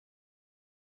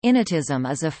Innatism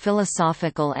is a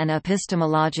philosophical and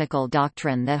epistemological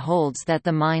doctrine that holds that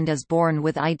the mind is born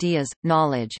with ideas,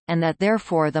 knowledge, and that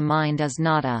therefore the mind is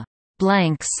not a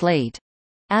blank slate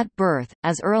at birth,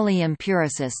 as early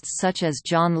empiricists such as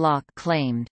John Locke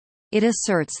claimed. It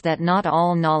asserts that not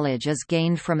all knowledge is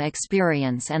gained from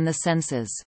experience and the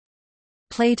senses.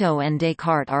 Plato and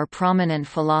Descartes are prominent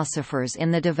philosophers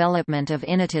in the development of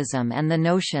innatism and the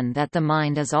notion that the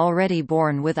mind is already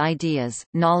born with ideas,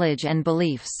 knowledge and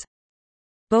beliefs.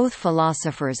 Both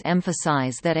philosophers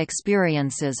emphasize that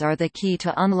experiences are the key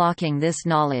to unlocking this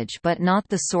knowledge but not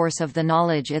the source of the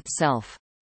knowledge itself.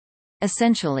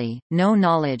 Essentially, no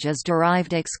knowledge is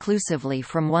derived exclusively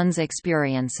from one's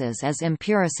experiences as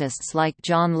empiricists like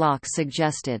John Locke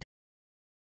suggested.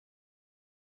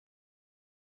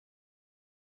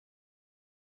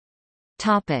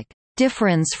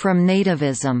 Difference from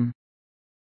nativism.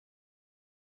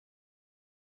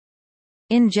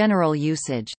 In general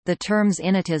usage, the terms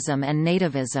innatism and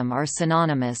nativism are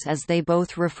synonymous as they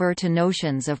both refer to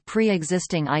notions of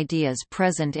pre-existing ideas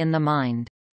present in the mind.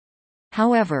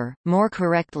 However, more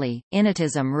correctly,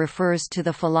 innatism refers to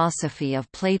the philosophy of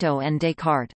Plato and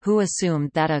Descartes, who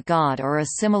assumed that a god or a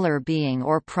similar being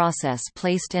or process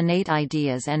placed innate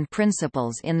ideas and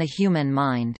principles in the human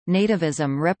mind.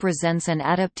 Nativism represents an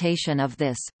adaptation of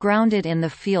this, grounded in the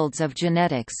fields of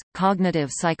genetics,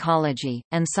 cognitive psychology,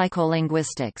 and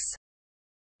psycholinguistics.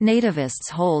 Nativists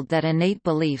hold that innate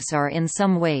beliefs are in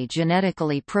some way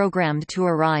genetically programmed to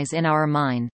arise in our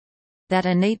mind, that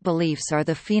innate beliefs are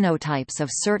the phenotypes of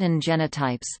certain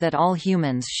genotypes that all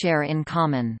humans share in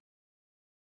common.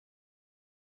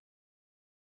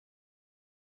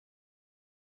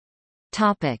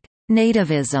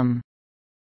 Nativism.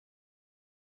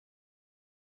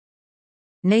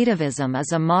 Nativism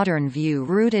is a modern view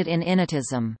rooted in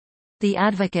innatism. The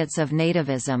advocates of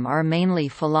nativism are mainly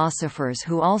philosophers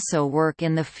who also work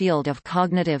in the field of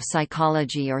cognitive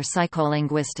psychology or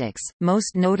psycholinguistics,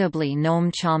 most notably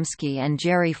Noam Chomsky and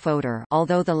Jerry Fodor,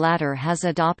 although the latter has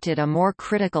adopted a more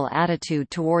critical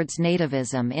attitude towards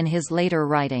nativism in his later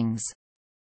writings.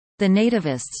 The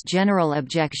nativists' general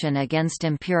objection against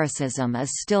empiricism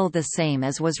is still the same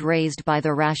as was raised by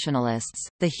the rationalists.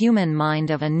 The human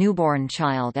mind of a newborn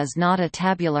child is not a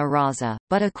tabula rasa,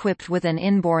 but equipped with an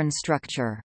inborn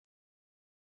structure.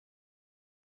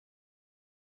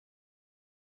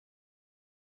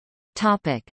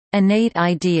 Topic: Innate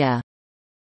idea.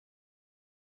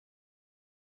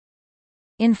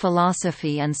 In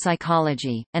philosophy and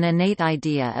psychology, an innate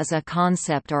idea is a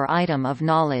concept or item of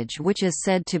knowledge which is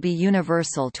said to be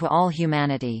universal to all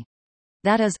humanity.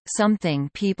 That is,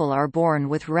 something people are born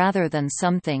with rather than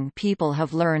something people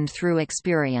have learned through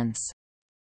experience.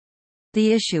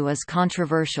 The issue is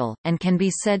controversial, and can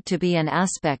be said to be an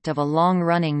aspect of a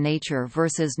long-running nature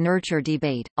versus nurture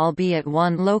debate, albeit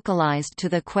one localized to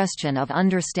the question of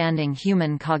understanding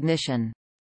human cognition.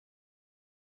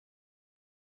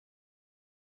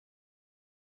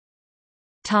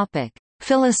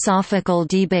 Philosophical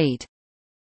debate.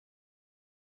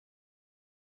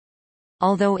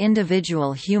 Although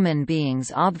individual human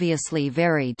beings obviously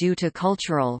vary due to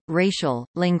cultural, racial,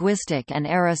 linguistic and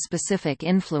era-specific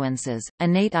influences,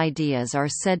 innate ideas are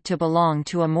said to belong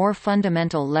to a more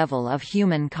fundamental level of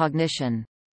human cognition.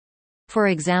 For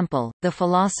example, the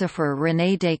philosopher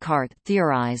René Descartes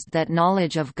theorized that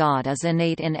knowledge of God is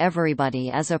innate in everybody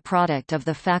as a product of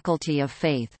the faculty of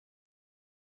faith.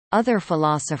 Other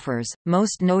philosophers,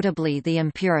 most notably the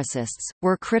empiricists,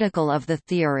 were critical of the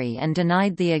theory and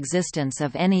denied the existence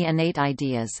of any innate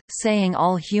ideas, saying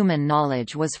all human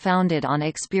knowledge was founded on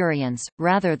experience,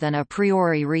 rather than a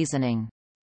priori reasoning.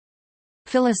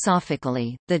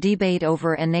 Philosophically, the debate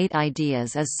over innate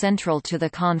ideas is central to the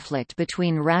conflict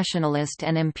between rationalist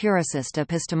and empiricist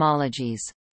epistemologies.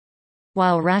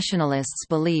 While rationalists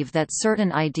believe that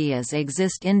certain ideas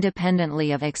exist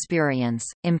independently of experience,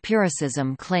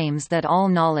 empiricism claims that all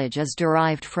knowledge is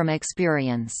derived from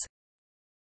experience.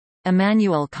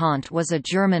 Immanuel Kant was a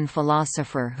German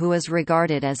philosopher who is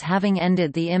regarded as having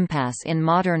ended the impasse in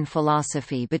modern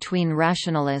philosophy between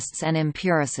rationalists and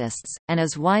empiricists, and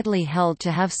is widely held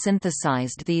to have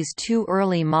synthesized these two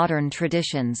early modern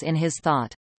traditions in his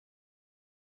thought.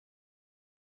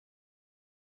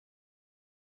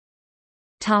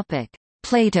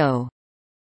 Plato.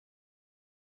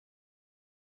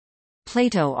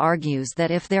 Plato argues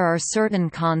that if there are certain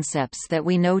concepts that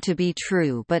we know to be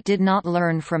true but did not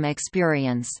learn from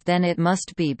experience, then it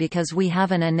must be because we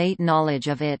have an innate knowledge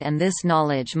of it, and this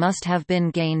knowledge must have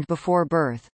been gained before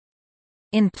birth.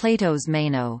 In Plato's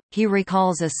Meno, he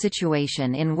recalls a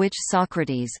situation in which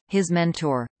Socrates, his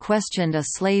mentor, questioned a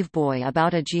slave boy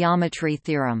about a geometry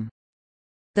theorem.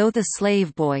 Though the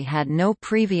slave boy had no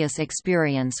previous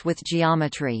experience with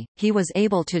geometry, he was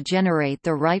able to generate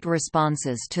the right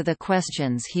responses to the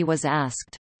questions he was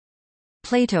asked.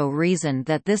 Plato reasoned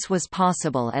that this was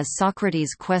possible as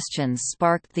Socrates' questions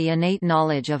sparked the innate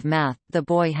knowledge of math the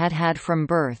boy had had from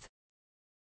birth.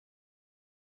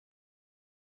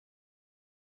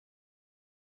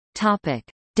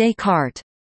 Descartes.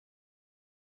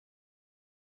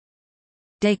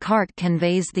 Descartes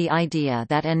conveys the idea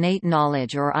that innate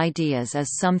knowledge or ideas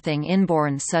is something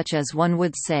inborn, such as one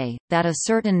would say, that a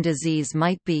certain disease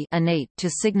might be innate to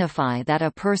signify that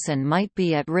a person might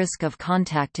be at risk of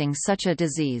contacting such a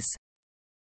disease.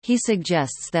 He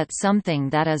suggests that something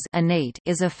that is innate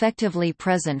is effectively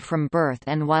present from birth,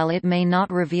 and while it may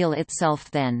not reveal itself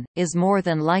then, is more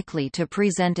than likely to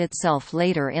present itself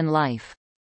later in life.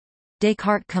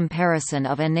 Descartes' comparison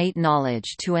of innate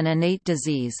knowledge to an innate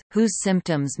disease, whose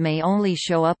symptoms may only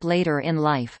show up later in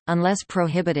life, unless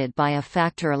prohibited by a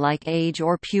factor like age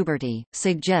or puberty,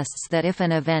 suggests that if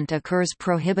an event occurs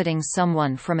prohibiting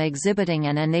someone from exhibiting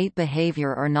an innate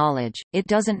behavior or knowledge, it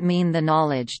doesn't mean the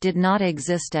knowledge did not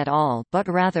exist at all, but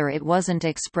rather it wasn't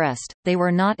expressed, they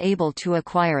were not able to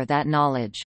acquire that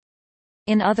knowledge.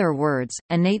 In other words,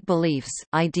 innate beliefs,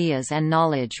 ideas and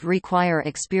knowledge require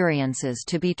experiences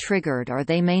to be triggered, or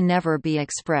they may never be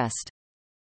expressed.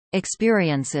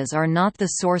 Experiences are not the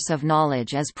source of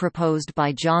knowledge as proposed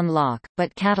by John Locke,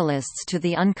 but catalysts to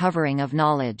the uncovering of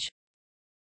knowledge.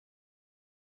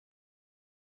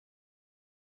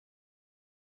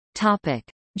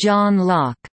 John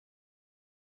Locke.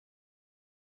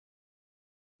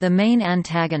 The main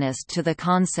antagonist to the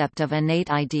concept of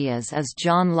innate ideas is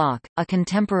John Locke, a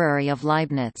contemporary of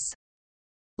Leibniz.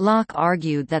 Locke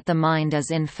argued that the mind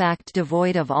is in fact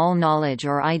devoid of all knowledge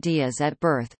or ideas at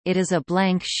birth, it is a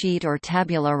blank sheet or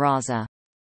tabula rasa.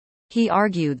 He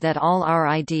argued that all our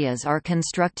ideas are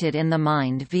constructed in the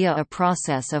mind via a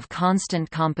process of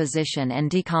constant composition and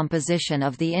decomposition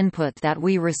of the input that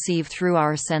we receive through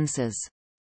our senses.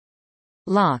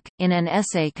 Locke, in an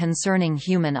essay concerning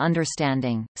human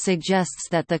understanding, suggests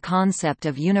that the concept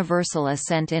of universal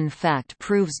assent in fact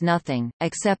proves nothing,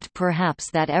 except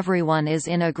perhaps that everyone is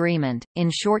in agreement.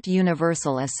 In short,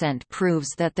 universal assent proves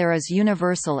that there is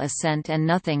universal assent and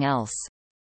nothing else.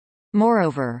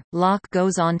 Moreover, Locke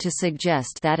goes on to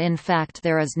suggest that in fact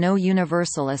there is no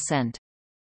universal assent.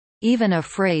 Even a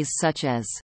phrase such as,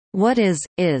 "what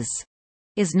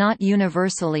is not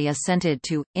universally assented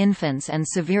to. Infants and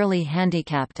severely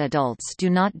handicapped adults do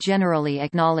not generally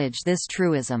acknowledge this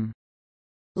truism.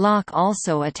 Locke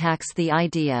also attacks the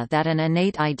idea that an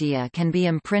innate idea can be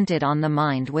imprinted on the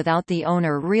mind without the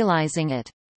owner realizing it.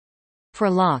 For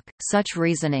Locke, such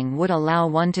reasoning would allow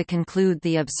one to conclude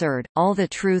the absurd: all the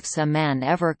truths a man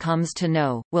ever comes to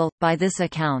know, will, by this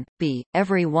account, be,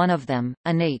 every one of them,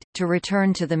 innate. To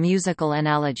return to the musical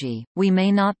analogy, we may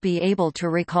not be able to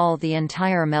recall the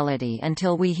entire melody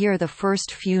until we hear the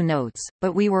first few notes,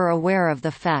 but we were aware of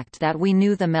the fact that we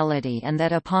knew the melody and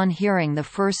that upon hearing the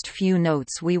first few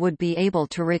notes we would be able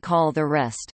to recall the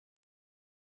rest.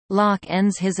 Locke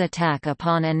ends his attack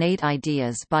upon innate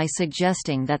ideas by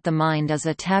suggesting that the mind is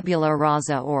a tabula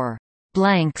rasa or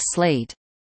blank slate,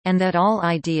 and that all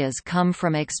ideas come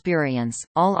from experience.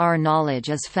 All our knowledge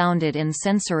is founded in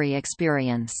sensory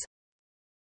experience.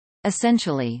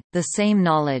 Essentially, the same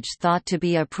knowledge thought to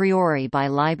be a priori by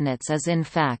Leibniz is in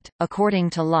fact,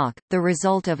 according to Locke, the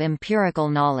result of empirical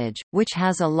knowledge, which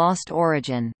has a lost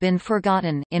origin, been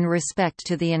forgotten, in respect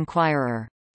to the inquirer.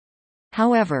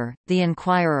 However, the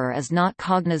inquirer is not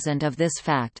cognizant of this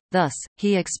fact, thus,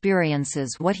 he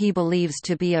experiences what he believes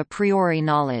to be a priori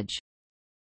knowledge.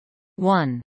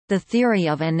 1. The theory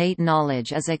of innate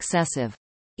knowledge is excessive.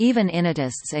 Even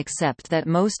innatists accept that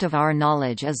most of our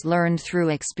knowledge is learned through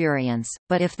experience,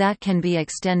 but if that can be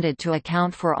extended to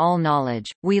account for all knowledge,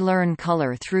 we learn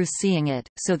color through seeing it,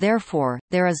 so therefore,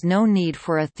 there is no need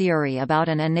for a theory about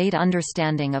an innate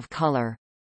understanding of color.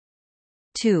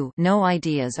 2. No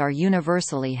ideas are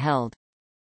universally held.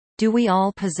 Do we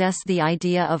all possess the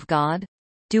idea of God?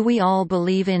 Do we all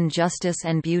believe in justice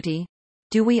and beauty?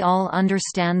 Do we all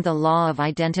understand the law of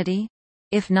identity?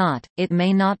 If not, it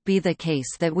may not be the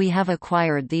case that we have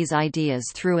acquired these ideas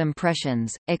through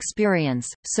impressions, experience,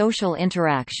 social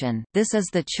interaction. This is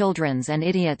the children's and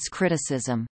idiots'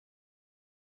 criticism.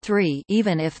 3.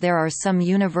 Even if there are some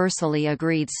universally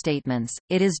agreed statements,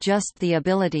 it is just the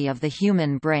ability of the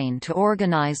human brain to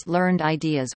organize learned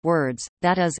ideas, words,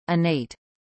 that is, innate.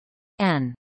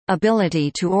 An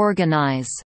ability to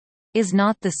organize is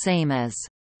not the same as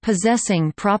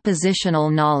possessing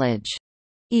propositional knowledge.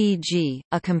 E.g.,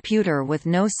 a computer with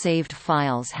no saved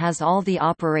files has all the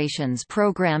operations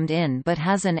programmed in but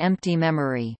has an empty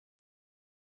memory.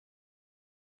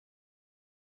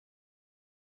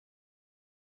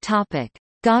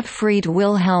 Gottfried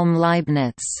Wilhelm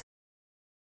Leibniz.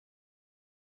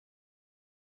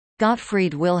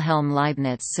 Gottfried Wilhelm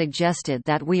Leibniz suggested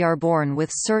that we are born with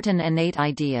certain innate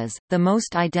ideas, the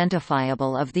most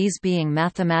identifiable of these being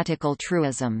mathematical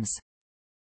truisms.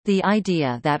 The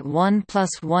idea that 1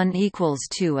 + 1 =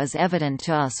 2 is evident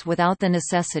to us without the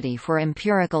necessity for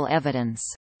empirical evidence.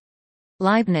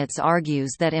 Leibniz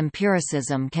argues that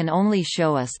empiricism can only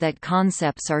show us that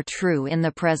concepts are true in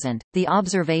the present, the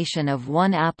observation of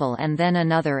one apple and then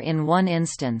another in one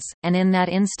instance, and in that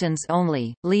instance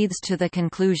only, leads to the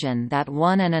conclusion that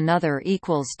one and another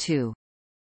equals 2.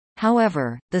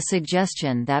 However, the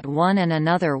suggestion that one and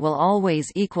another will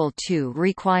always equal 2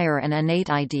 require an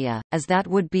innate idea, as that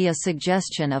would be a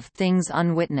suggestion of things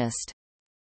unwitnessed.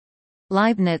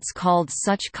 Leibniz called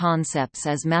such concepts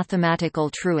as mathematical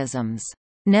truisms,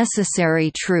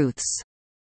 necessary truths.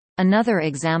 Another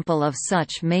example of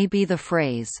such may be the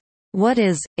phrase, "What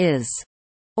is,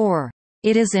 or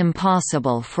 "It is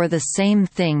impossible for the same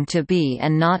thing to be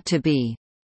and not to be."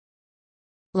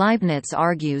 Leibniz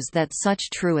argues that such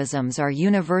truisms are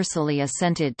universally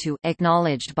assented to,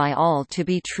 acknowledged by all to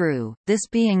be true. This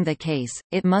being the case,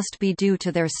 it must be due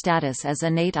to their status as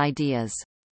innate ideas.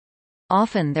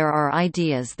 Often there are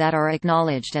ideas that are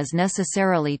acknowledged as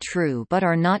necessarily true but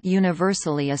are not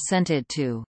universally assented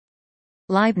to.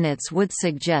 Leibniz would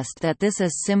suggest that this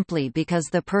is simply because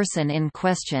the person in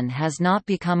question has not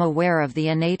become aware of the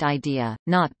innate idea,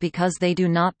 not because they do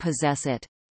not possess it.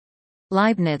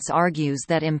 Leibniz argues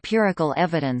that empirical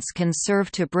evidence can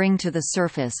serve to bring to the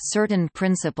surface certain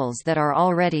principles that are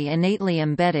already innately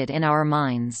embedded in our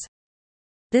minds.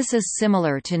 This is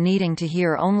similar to needing to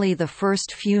hear only the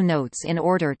first few notes in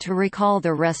order to recall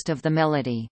the rest of the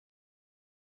melody.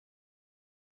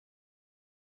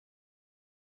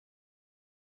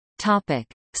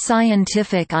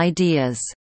 Scientific ideas.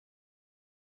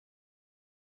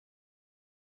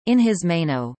 In his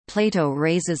Meno, Plato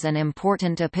raises an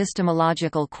important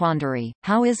epistemological quandary: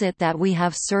 how is it that we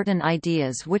have certain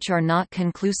ideas which are not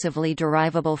conclusively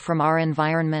derivable from our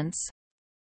environments?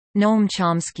 Noam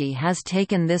Chomsky has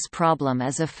taken this problem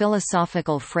as a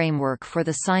philosophical framework for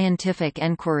the scientific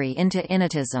enquiry into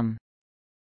innatism.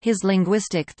 His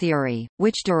linguistic theory,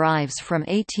 which derives from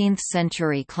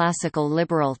 18th-century classical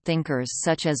liberal thinkers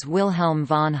such as Wilhelm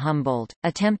von Humboldt,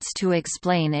 attempts to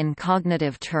explain in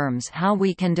cognitive terms how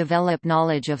we can develop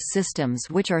knowledge of systems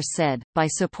which are said, by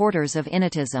supporters of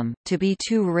innatism, to be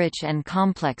too rich and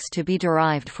complex to be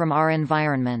derived from our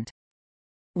environment.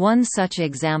 One such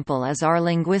example is our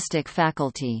linguistic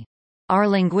faculty. Our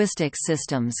linguistic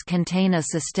systems contain a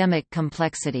systemic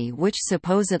complexity which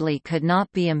supposedly could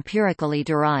not be empirically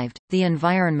derived. The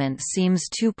environment seems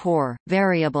too poor,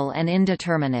 variable and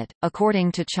indeterminate,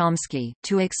 according to Chomsky,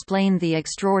 to explain the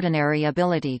extraordinary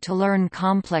ability to learn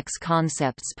complex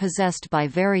concepts possessed by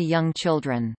very young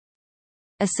children.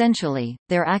 Essentially,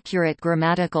 their accurate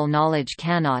grammatical knowledge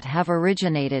cannot have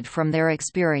originated from their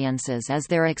experiences, as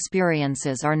their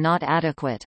experiences are not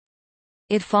adequate.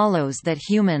 It follows that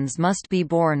humans must be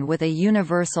born with a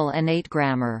universal innate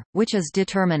grammar, which is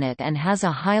determinate and has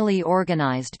a highly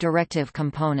organized directive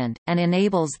component, and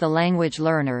enables the language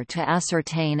learner to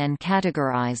ascertain and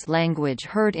categorize language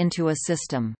heard into a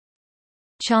system.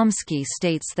 Chomsky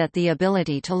states that the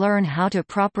ability to learn how to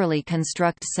properly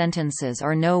construct sentences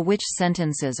or know which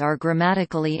sentences are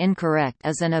grammatically incorrect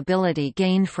is an ability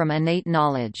gained from innate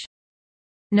knowledge.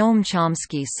 Noam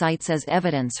Chomsky cites as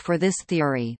evidence for this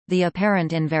theory, the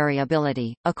apparent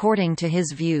invariability, according to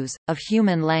his views, of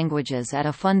human languages at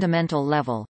a fundamental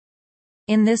level.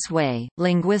 In this way,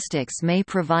 linguistics may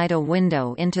provide a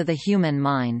window into the human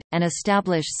mind, and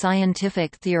establish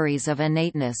scientific theories of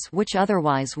innateness which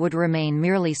otherwise would remain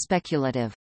merely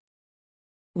speculative.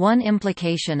 One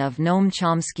implication of Noam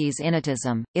Chomsky's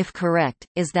innatism, if correct,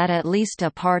 is that at least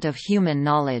a part of human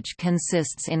knowledge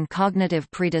consists in cognitive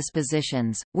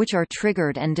predispositions, which are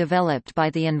triggered and developed by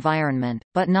the environment,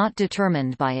 but not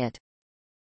determined by it.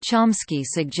 Chomsky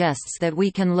suggests that we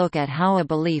can look at how a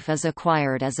belief is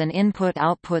acquired as an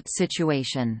input-output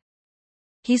situation.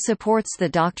 He supports the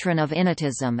doctrine of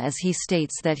innatism as he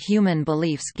states that human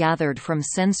beliefs gathered from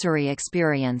sensory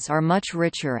experience are much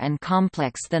richer and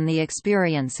complex than the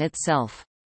experience itself.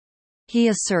 He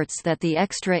asserts that the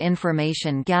extra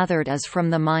information gathered is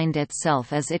from the mind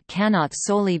itself, as it cannot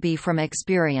solely be from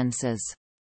experiences.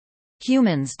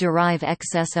 Humans derive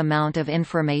excess amount of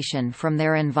information from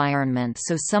their environment,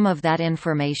 so some of that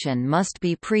information must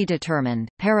be predetermined.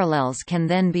 Parallels can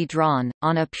then be drawn,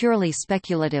 on a purely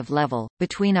speculative level,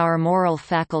 between our moral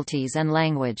faculties and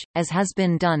language, as has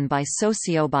been done by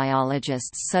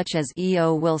sociobiologists such as E.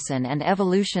 O. Wilson and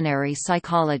evolutionary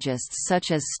psychologists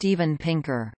such as Steven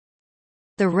Pinker.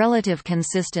 The relative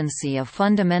consistency of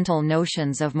fundamental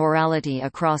notions of morality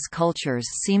across cultures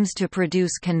seems to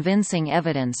produce convincing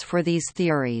evidence for these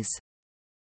theories.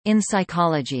 In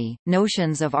psychology,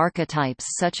 notions of archetypes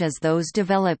such as those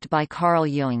developed by Carl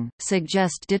Jung,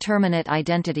 suggest determinate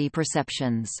identity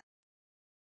perceptions.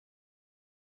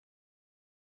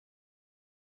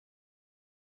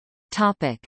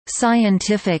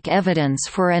 Scientific evidence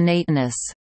for innateness.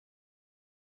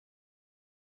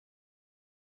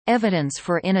 Evidence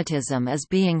for innatism is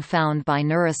being found by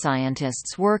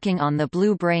neuroscientists working on the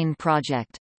Blue Brain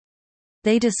project.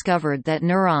 They discovered that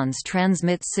neurons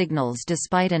transmit signals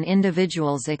despite an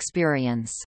individual's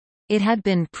experience. It had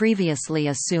been previously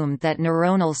assumed that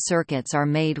neuronal circuits are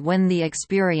made when the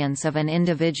experience of an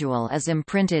individual is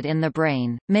imprinted in the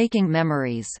brain, making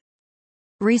memories.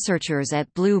 Researchers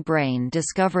at Blue Brain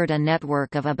discovered a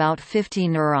network of about 50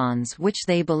 neurons which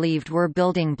they believed were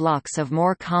building blocks of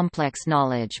more complex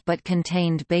knowledge but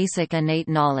contained basic innate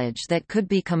knowledge that could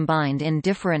be combined in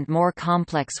different more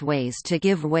complex ways to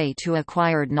give way to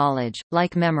acquired knowledge,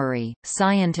 like memory.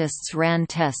 Scientists ran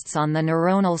tests on the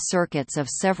neuronal circuits of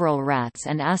several rats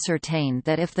and ascertained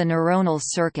that if the neuronal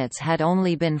circuits had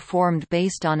only been formed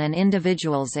based on an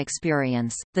individual's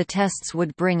experience, the tests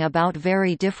would bring about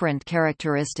very different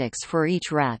characteristics for each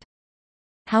rat.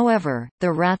 However,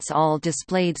 the rats all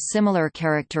displayed similar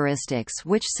characteristics,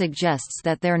 which suggests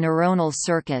that their neuronal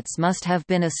circuits must have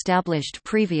been established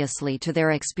previously to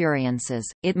their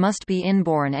experiences. It must be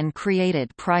inborn and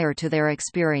created prior to their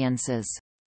experiences.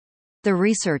 The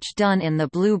research done in the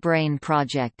Blue Brain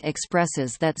project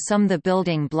expresses that some the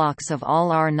building blocks of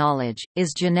all our knowledge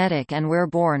is genetic and we're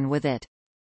born with it.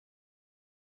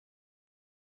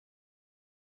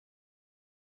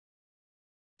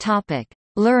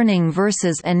 Learning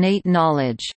versus innate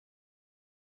knowledge.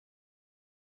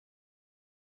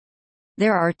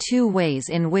 There are two ways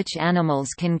in which animals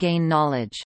can gain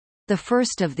knowledge. The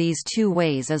first of these two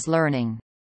ways is learning.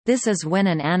 This is when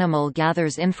an animal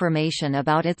gathers information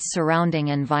about its surrounding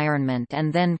environment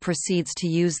and then proceeds to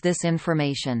use this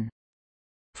information.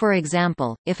 For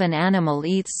example, if an animal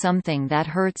eats something that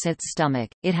hurts its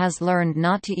stomach, it has learned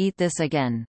not to eat this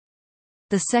again.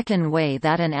 The second way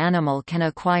that an animal can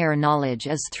acquire knowledge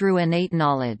is through innate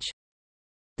knowledge.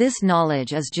 This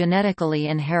knowledge is genetically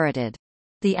inherited.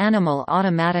 The animal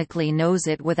automatically knows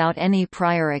it without any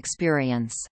prior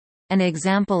experience. An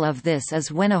example of this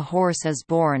is when a horse is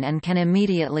born and can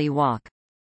immediately walk.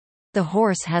 The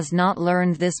horse has not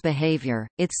learned this behavior,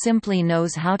 it simply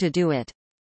knows how to do it.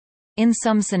 In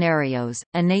some scenarios,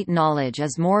 innate knowledge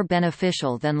is more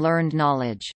beneficial than learned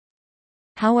knowledge.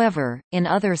 However, in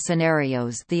other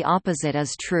scenarios the opposite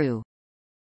is true.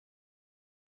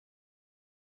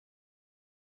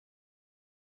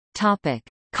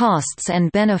 Costs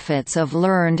and benefits of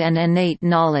learned and innate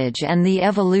knowledge and the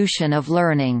evolution of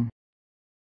learning.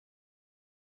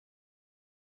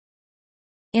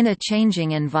 In a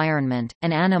changing environment,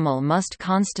 an animal must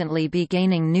constantly be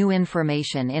gaining new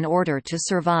information in order to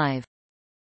survive.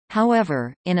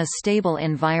 However, in a stable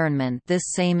environment this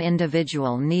same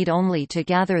individual need only to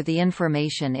gather the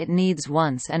information it needs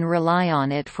once and rely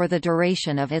on it for the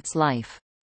duration of its life.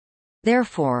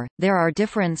 Therefore, there are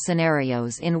different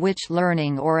scenarios in which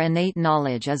learning or innate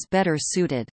knowledge is better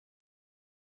suited.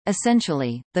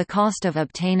 Essentially, the cost of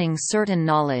obtaining certain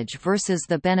knowledge versus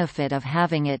the benefit of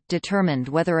having it determined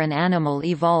whether an animal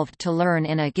evolved to learn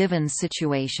in a given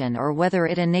situation or whether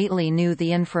it innately knew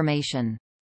the information.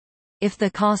 If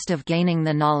the cost of gaining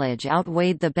the knowledge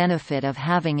outweighed the benefit of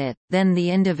having it, then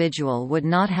the individual would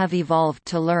not have evolved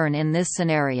to learn in this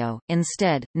scenario,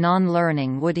 instead,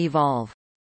 non-learning would evolve.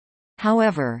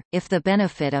 However, if the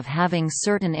benefit of having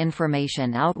certain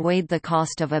information outweighed the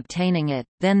cost of obtaining it,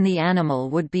 then the animal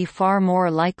would be far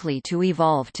more likely to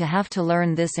evolve to have to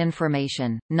learn this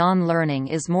information. Non-learning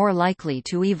is more likely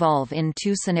to evolve in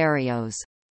two scenarios.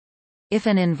 If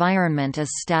an environment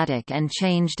is static and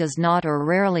change does not or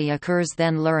rarely occurs,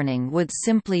 then learning would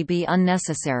simply be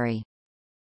unnecessary.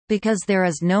 Because there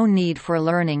is no need for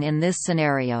learning in this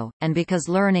scenario, and because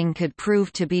learning could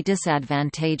prove to be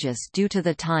disadvantageous due to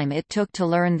the time it took to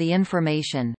learn the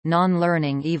information,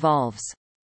 non-learning evolves.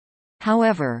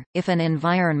 However, if an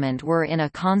environment were in a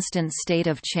constant state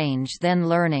of change, then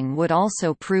learning would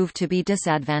also prove to be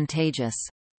disadvantageous.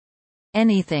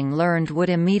 Anything learned would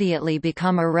immediately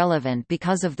become irrelevant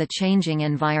because of the changing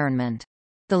environment.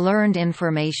 The learned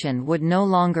information would no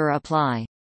longer apply.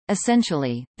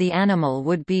 Essentially, the animal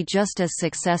would be just as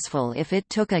successful if it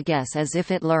took a guess as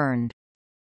if it learned.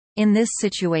 In this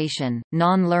situation,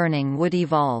 non-learning would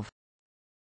evolve.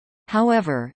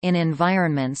 However, in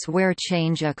environments where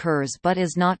change occurs but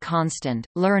is not constant,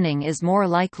 learning is more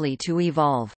likely to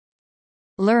evolve.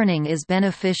 Learning is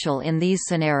beneficial in these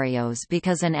scenarios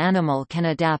because an animal can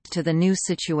adapt to the new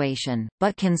situation,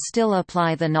 but can still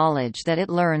apply the knowledge that it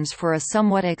learns for a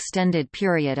somewhat extended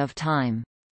period of time.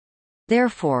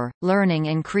 Therefore, learning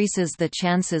increases the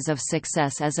chances of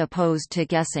success as opposed to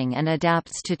guessing and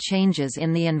adapts to changes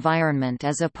in the environment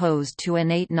as opposed to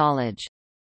innate knowledge.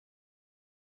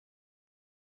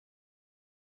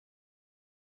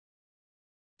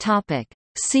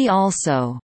 See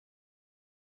also: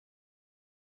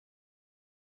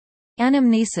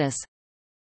 anamnesis,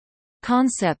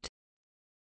 concept,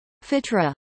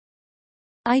 fitra,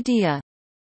 idea,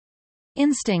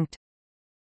 instinct,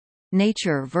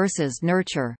 nature versus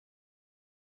nurture,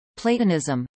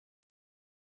 Platonism,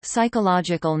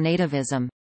 psychological nativism,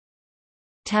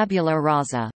 tabula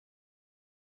rasa.